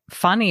seem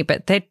funny,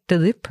 but they're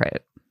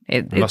deliberate.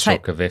 I'm not sure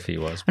Kavefi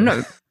was.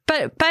 No,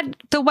 but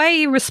the way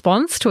he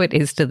responds to it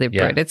is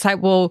deliberate. Yeah. It's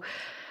like, well,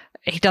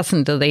 he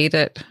doesn't delete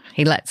it.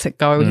 He lets it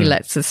go. He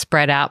lets it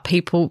spread out.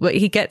 He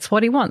gets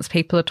what he wants.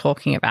 People are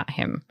talking about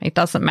him. It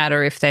doesn't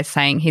matter if they're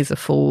saying he's a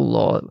fool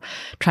or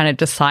trying to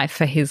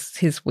decipher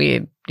his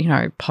weird,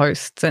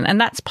 posts. And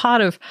that's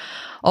part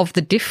of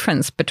the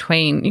difference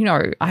between,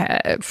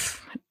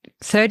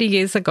 30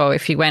 years ago,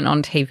 if he went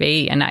on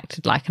TV and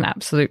acted like an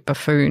absolute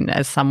buffoon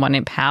as someone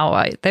in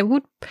power, there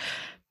would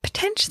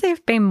potentially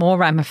have been more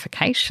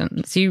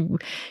ramifications. You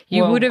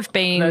would have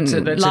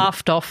been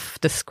laughed off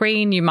the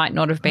screen. You might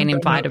not have been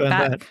invited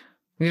back.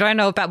 You don't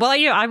know about. Well,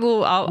 I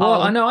will.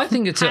 I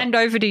think it's hand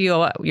over to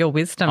your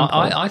wisdom.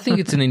 I think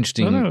it's an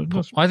interesting.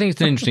 I think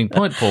it's an interesting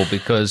point, Paul,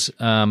 because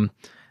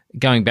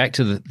going back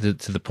to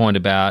the point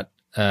about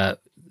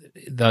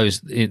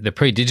the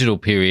pre-digital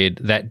period,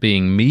 that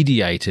being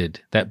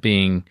mediated, that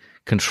being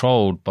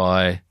controlled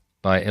by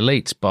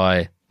elites,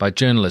 by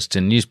journalists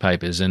and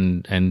newspapers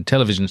and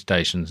television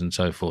stations and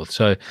so forth.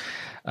 So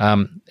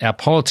our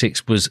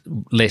politics was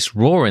less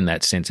raw in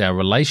that sense. Our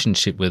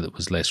relationship with it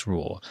was less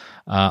raw.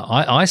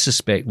 I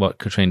suspect what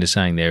Katrina's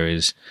saying there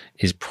is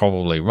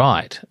probably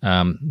right,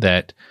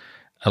 that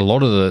a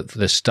lot of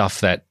the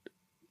stuff that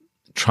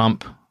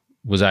Trump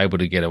was able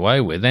to get away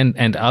with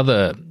and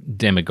other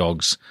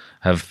demagogues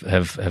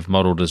have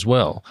modelled as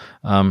well,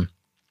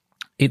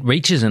 it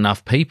reaches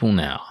enough people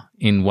now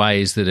in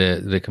ways that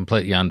are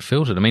completely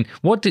unfiltered. I mean,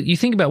 you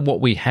think about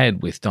what we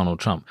had with Donald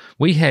Trump?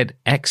 We had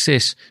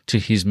access to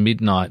his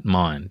midnight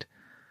mind,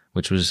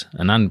 which was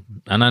an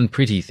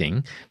unpretty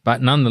thing,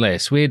 but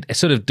nonetheless, we had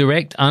sort of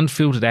direct,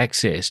 unfiltered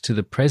access to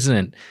the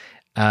president,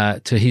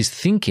 to his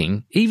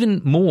thinking,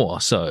 even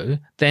more so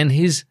than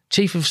his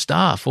chief of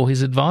staff or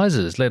his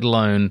advisors, let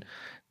alone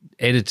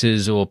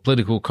editors or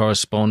political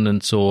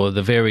correspondents or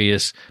the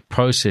various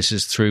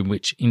processes through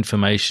which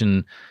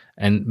information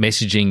and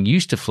messaging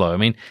used to flow. I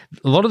mean,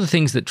 a lot of the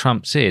things that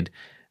Trump said,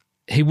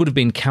 he would have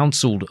been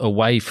counselled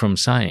away from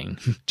saying.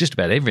 Just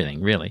about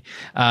everything, really,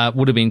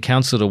 would have been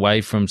counselled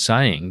away from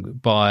saying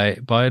by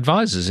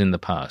advisors in the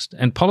past.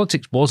 And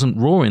politics wasn't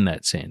raw in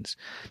that sense.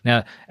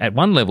 Now, at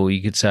one level,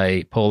 you could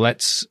say, Paul,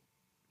 that's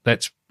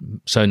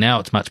so now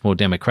it's much more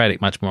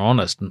democratic, much more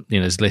honest.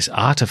 There's less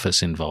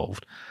artifice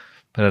involved.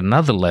 But at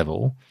another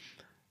level,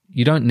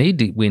 you don't need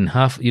to win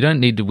you don't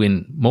need to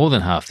win more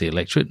than half the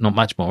electorate, not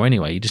much more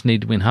anyway. You just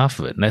need to win half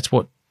of it. And that's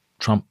what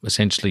Trump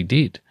essentially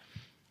did.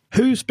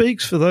 Who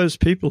speaks for those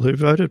people who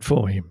voted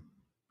for him?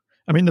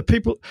 I mean,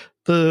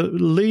 the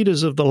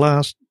leaders of the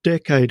last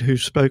decade who've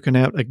spoken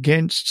out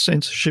against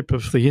censorship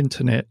of the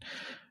internet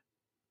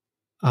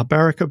are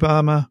Barack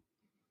Obama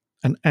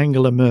and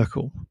Angela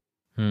Merkel.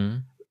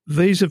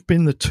 These have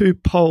been the two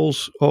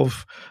poles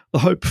of the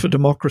hope for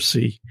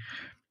democracy.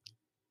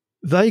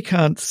 They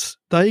can't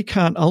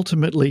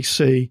ultimately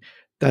see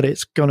that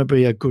it's going to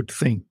be a good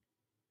thing.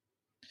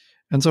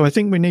 And so I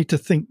think we need to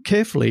think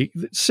carefully.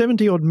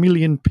 70-odd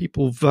million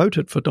people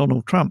voted for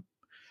Donald Trump.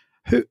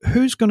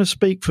 Who's going to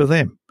speak for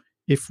them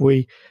and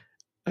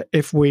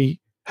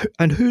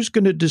who's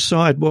going to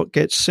decide what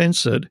gets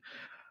censored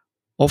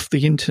off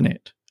the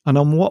internet and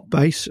on what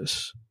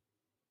basis?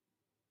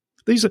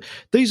 These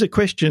are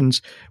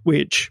questions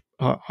which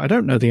I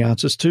don't know the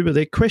answers to, but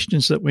they're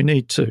questions that we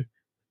need to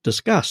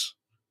discuss.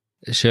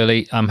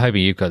 Shirley, I'm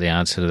hoping you've got the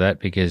answer to that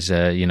because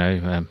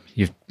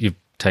you've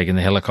taken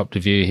the helicopter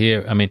view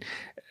here. I mean,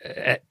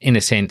 in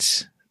a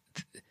sense,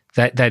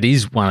 that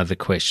is one of the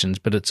questions,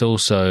 but it's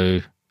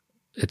also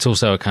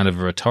a kind of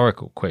a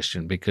rhetorical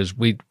question because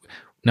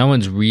no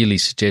one's really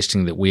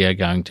suggesting that we are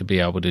going to be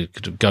able to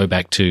go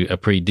back to a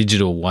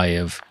pre-digital way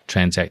of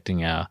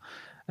transacting our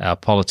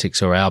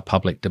politics or our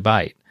public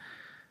debate.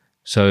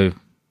 So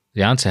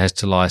the answer has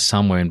to lie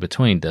somewhere in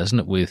between, doesn't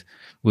it? With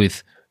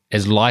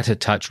as light a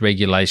touch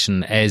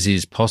regulation as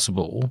is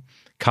possible,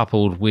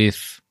 coupled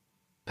with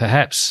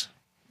perhaps,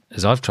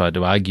 as I've tried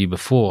to argue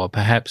before,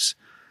 perhaps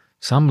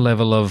some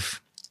level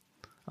of,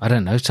 I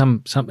don't know,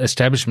 some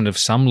establishment of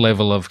some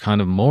level of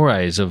kind of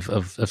mores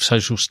of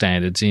social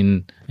standards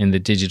in the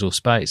digital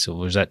space,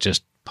 or is that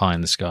just pie in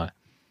the sky?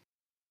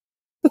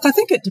 Look, I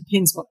think it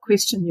depends what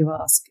question you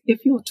ask.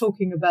 If you're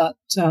talking about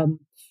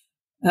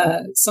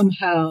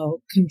somehow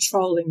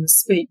controlling the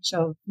speech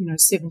of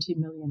 70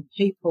 million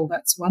people,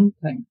 that's one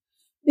thing.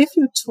 If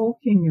you're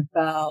talking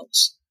about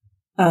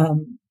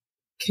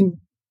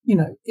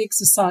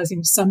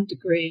exercising some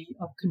degree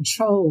of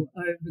control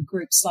over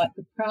groups like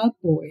the Proud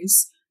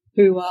Boys,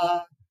 who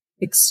are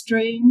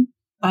extreme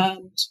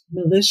armed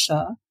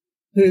militia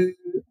who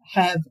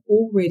have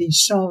already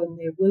shown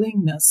their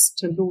willingness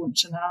to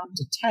launch an armed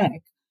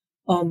attack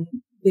on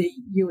the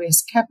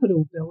US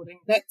Capitol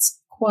building,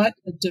 that's quite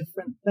a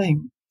different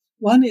thing.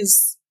 One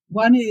is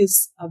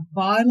a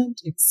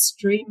violent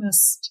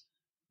extremist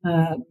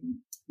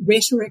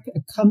rhetoric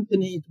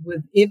accompanied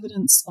with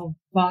evidence of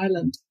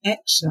violent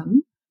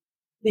action.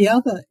 The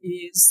other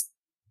is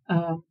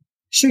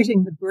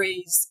shooting the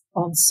breeze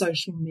on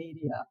social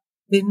media.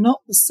 They're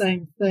not the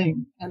same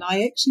thing. And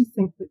I actually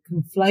think that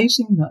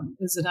conflating them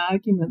is an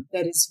argument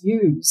that is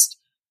used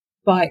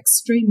by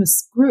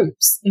extremist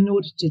groups in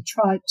order to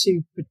try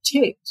to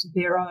protect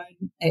their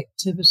own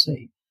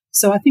activity.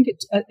 So I think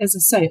as I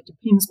say, it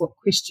depends what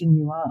question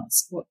you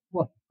ask, what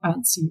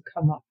answer you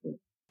come up with.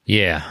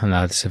 Yeah,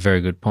 no, that's a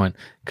very good point.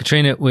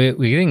 Katrina, we're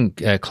getting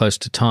close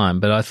to time,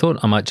 but I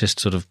thought I might just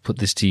sort of put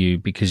this to you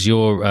because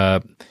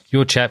your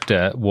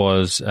chapter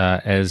was,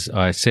 as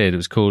I said, it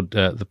was called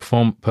The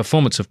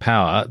Performance of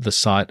Power, the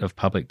Site of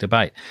Public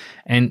Debate.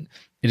 And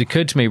it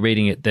occurred to me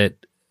reading it that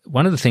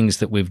one of the things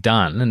that we've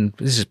done, and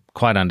this is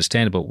quite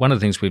understandable, one of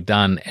the things we've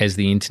done as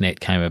the internet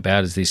came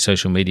about, as these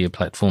social media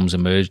platforms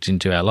emerged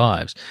into our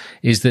lives,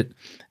 is that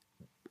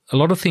a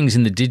lot of things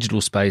in the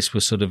digital space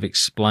were sort of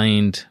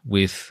explained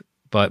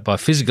by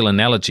physical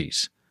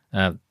analogies,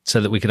 so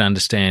that we could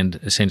understand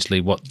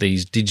essentially what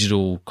these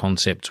digital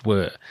concepts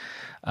were.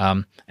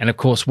 And of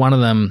course, one of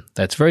them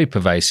that's very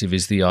pervasive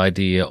is the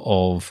idea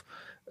of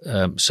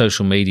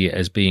social media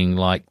as being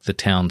like the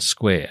town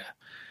square.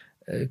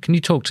 Can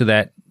you talk to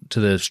that, to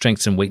the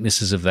strengths and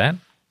weaknesses of that?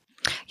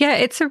 Yeah,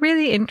 it's a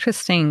really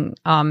interesting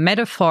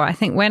metaphor. I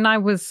think when I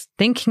was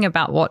thinking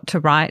about what to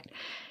write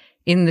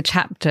in the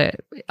chapter,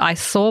 I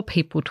saw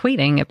people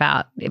tweeting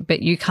about it,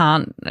 but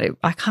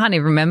I can't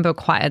even remember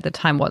quite at the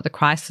time what the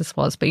crisis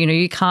was, but,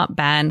 you can't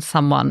ban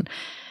someone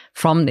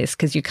from this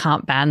because you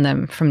can't ban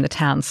them from the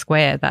town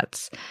square.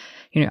 That's,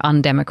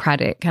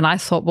 undemocratic. And I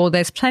thought, well,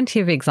 there's plenty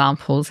of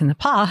examples in the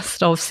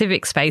past of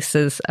civic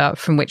spaces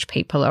from which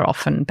people are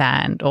often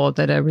banned or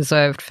that are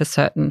reserved for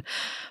certain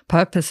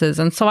purposes.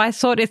 And so I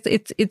thought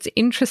it's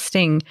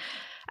interesting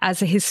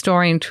as a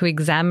historian to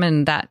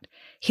examine that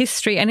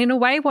history. And in a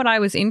way, what I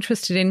was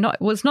interested in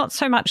was not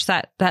so much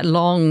that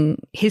long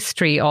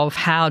history of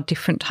how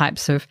different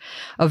types of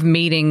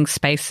meeting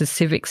spaces,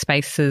 civic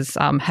spaces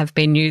have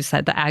been used,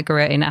 like the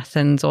Agora in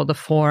Athens or the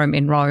Forum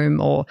in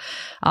Rome, or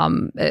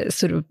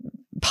sort of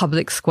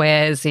public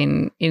squares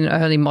in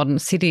early modern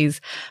cities,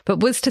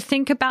 but was to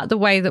think about the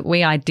way that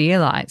we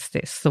idealize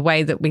this, the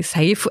way that we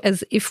say,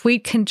 if we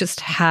can just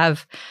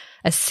have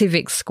a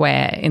civic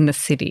square in the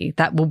city,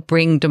 that will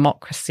bring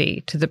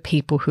democracy to the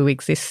people who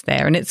exist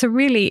there. And it's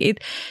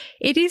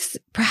it is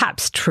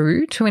perhaps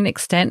true to an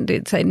extent.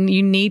 And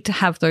you need to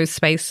have those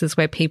spaces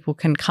where people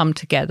can come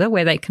together,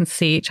 where they can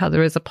see each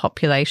other as a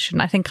population.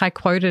 I think I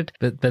quoted.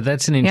 But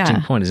that's an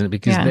interesting point, isn't it?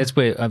 Because that's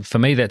where, for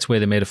me, that's where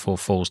the metaphor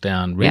falls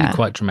down really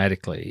quite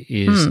dramatically,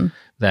 is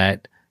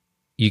that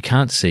you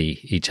can't see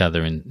each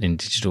other in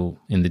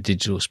the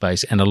digital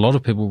space, and a lot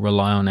of people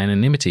rely on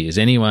anonymity. As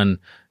anyone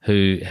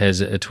who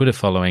has a Twitter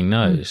following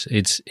knows,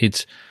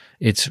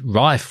 it's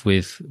rife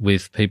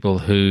with people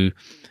who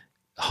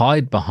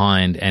hide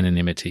behind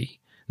anonymity.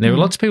 And there are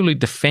lots of people who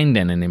defend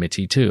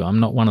anonymity too. I'm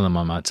not one of them,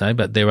 I might say,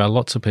 but there are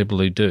lots of people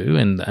who do,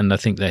 and I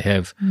think they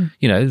have,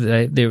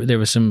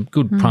 there are some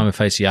good prima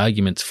facie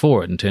arguments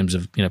for it in terms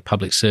of,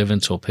 public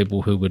servants or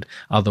people who would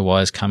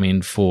otherwise come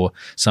in for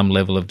some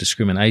level of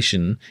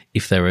discrimination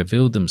if they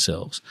revealed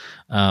themselves.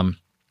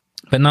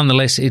 But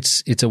nonetheless,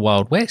 it's a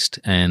Wild West,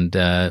 and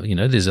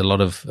there's a lot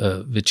of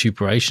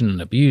vituperation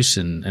and abuse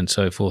and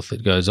so forth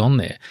that goes on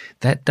there.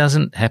 That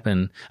doesn't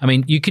happen. I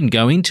mean, you can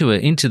go into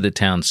the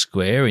town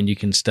square and you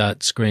can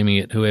start screaming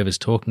at whoever's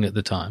talking at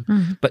the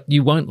time, but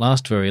you won't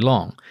last very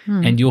long,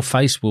 and your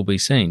face will be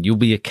seen. You'll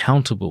be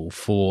accountable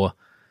for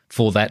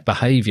that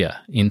behaviour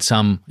in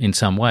some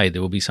way.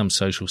 There will be some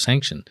social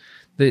sanction.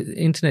 The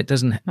internet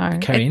doesn't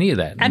carry any of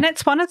that. And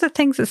it's one of the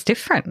things that's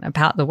different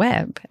about the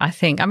web, I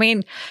think. I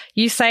mean,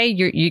 you say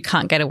you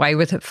can't get away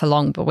with it for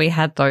long, but we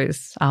had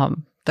those,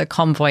 the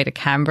convoy to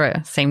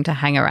Canberra seemed to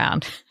hang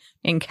around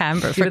in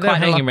Canberra for quite a long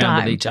time. Hanging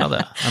around with each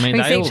other. I mean,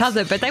 each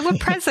other, but they were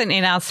present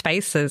in our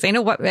spaces.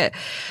 But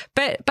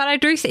I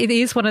do see it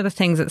is one of the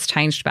things that's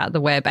changed about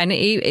the web, and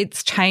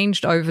it's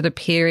changed over the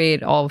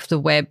period of the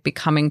web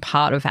becoming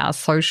part of our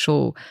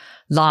social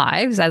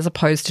lives, as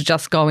opposed to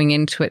just going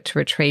into it to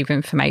retrieve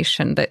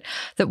information. That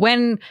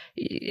when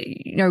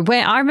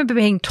I remember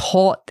being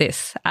taught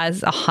this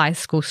as a high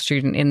school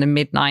student in the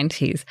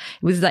mid-90s, it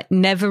was like,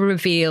 never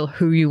reveal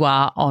who you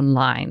are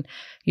online.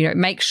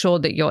 Make sure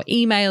that your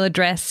email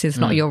address is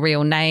not your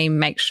real name.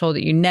 Make sure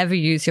that you never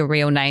use your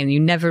real name. You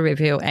never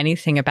reveal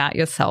anything about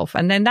yourself.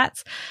 And then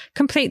that's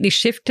completely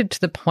shifted to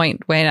the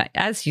point where,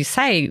 as you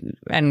say,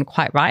 and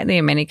quite rightly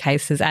in many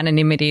cases,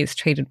 anonymity is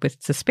treated with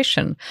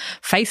suspicion.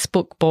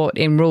 Facebook brought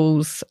in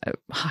rules,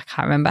 I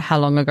can't remember how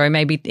long ago,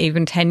 maybe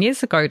even 10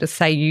 years ago, to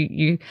say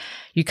you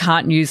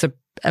can't use a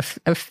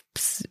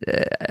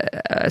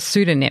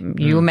pseudonym.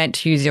 You were meant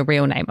to use your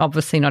real name.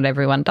 Obviously not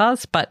everyone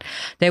does, but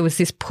there was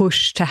this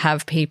push to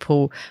have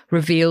people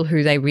reveal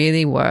who they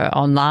really were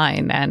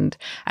online. And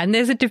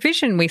there's a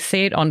division. We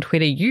see it on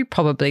Twitter. You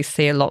probably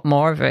see a lot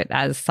more of it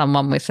as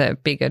someone with a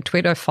bigger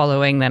Twitter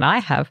following than I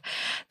have,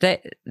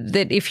 that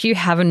if you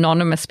have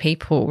anonymous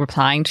people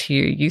replying to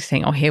you, you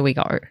think, oh, here we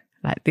go.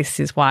 Like, this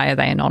is why are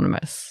they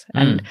anonymous?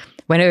 And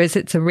whereas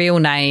it's a real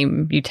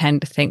name, you tend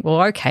to think,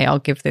 well, okay, I'll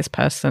give this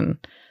person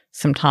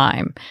some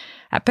time.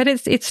 But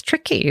it's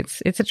tricky.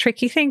 It's a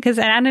tricky thing, because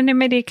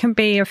anonymity can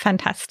be a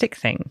fantastic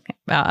thing.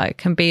 It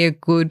can be a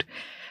good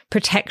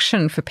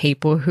protection for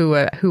people who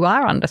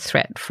are under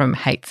threat from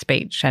hate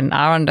speech and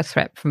are under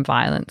threat from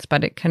violence,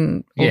 but it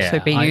can also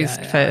be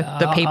used for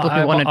the people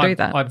who want to do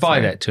that. I buy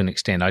that to an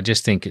extent. I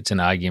just think it's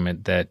an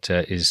argument that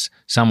is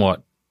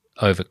somewhat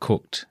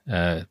overcooked,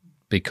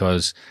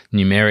 because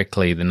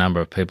numerically the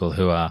number of people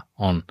who are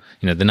on,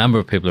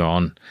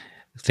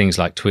 things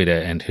like Twitter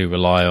and who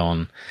rely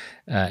on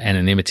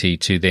anonymity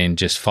to then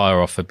just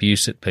fire off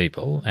abuse at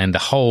people, and the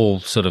whole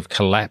sort of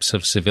collapse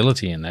of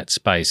civility in that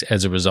space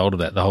as a result of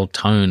that, the whole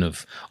tone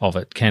of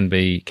it can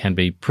be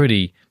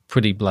pretty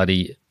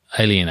bloody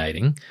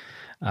alienating.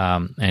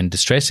 and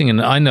distressing.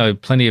 And I know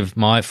plenty of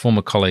my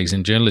former colleagues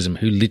in journalism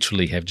who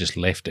literally have just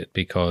left it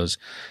because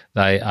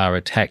they are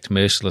attacked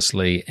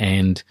mercilessly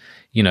and,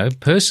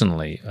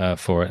 personally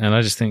for it. And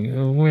I just think,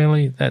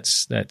 really,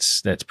 that's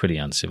pretty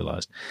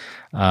uncivilized.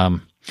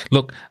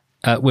 Look,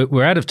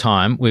 we're out of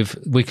time.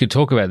 We could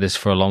talk about this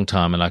for a long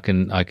time, and I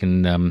can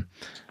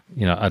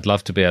I'd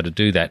love to be able to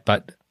do that,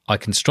 but I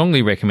can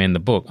strongly recommend the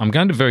book. I'm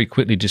going to very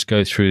quickly just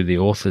go through the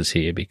authors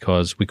here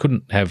because we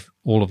couldn't have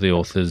all of the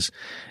authors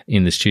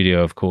in the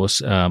studio, of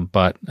course,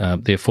 but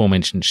the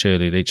aforementioned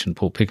Shirley Leach and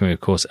Paul Pickering,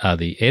 of course, are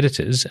the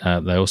editors.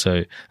 They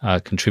also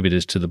are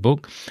contributors to the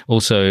book.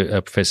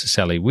 Also, Professor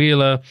Sally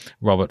Wheeler,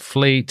 Robert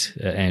Fleet,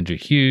 Andrew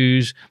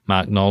Hughes,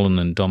 Mark Nolan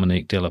and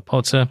Dominique Della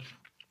Pozza.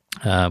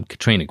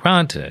 Katrina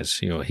Grant,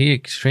 as you're here,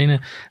 Katrina,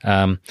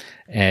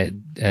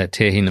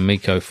 Tehina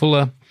Miko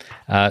Fuller,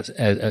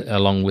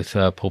 along with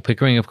Paul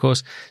Pickering, of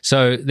course.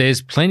 So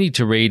there's plenty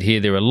to read here.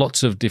 There are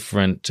lots of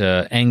different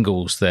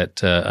angles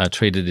that are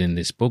treated in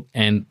this book.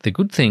 And the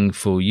good thing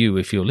for you,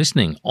 if you're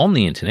listening on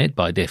the internet,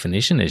 by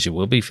definition, as you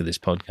will be for this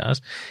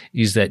podcast,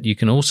 is that you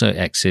can also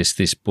access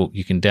this book.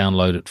 You can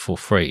download it for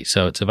free.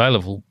 So it's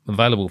available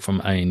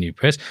from ANU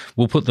Press.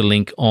 We'll put the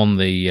link on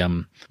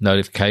the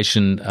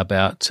notification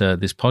about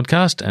this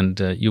podcast, and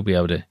you'll be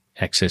able to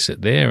access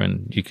it there,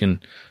 and you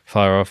can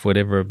fire off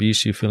whatever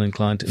abuse you feel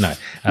inclined to.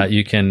 No,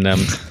 you can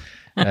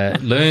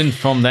learn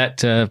from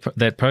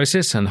that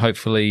process and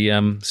hopefully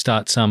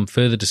start some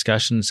further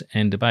discussions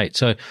and debate.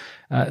 So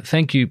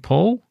thank you,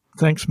 Paul.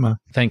 Thanks, Mark.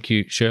 Thank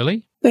you,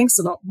 Shirley. Thanks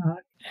a lot,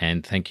 Mark.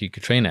 And thank you,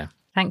 Katrina.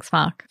 Thanks,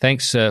 Mark.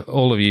 Thanks,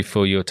 all of you,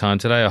 for your time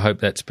today. I hope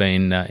that's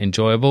been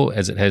enjoyable,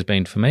 as it has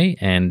been for me.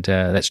 And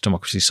that's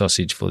Democracy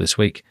Sausage for this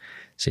week.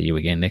 See you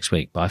again next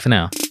week. Bye for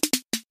now.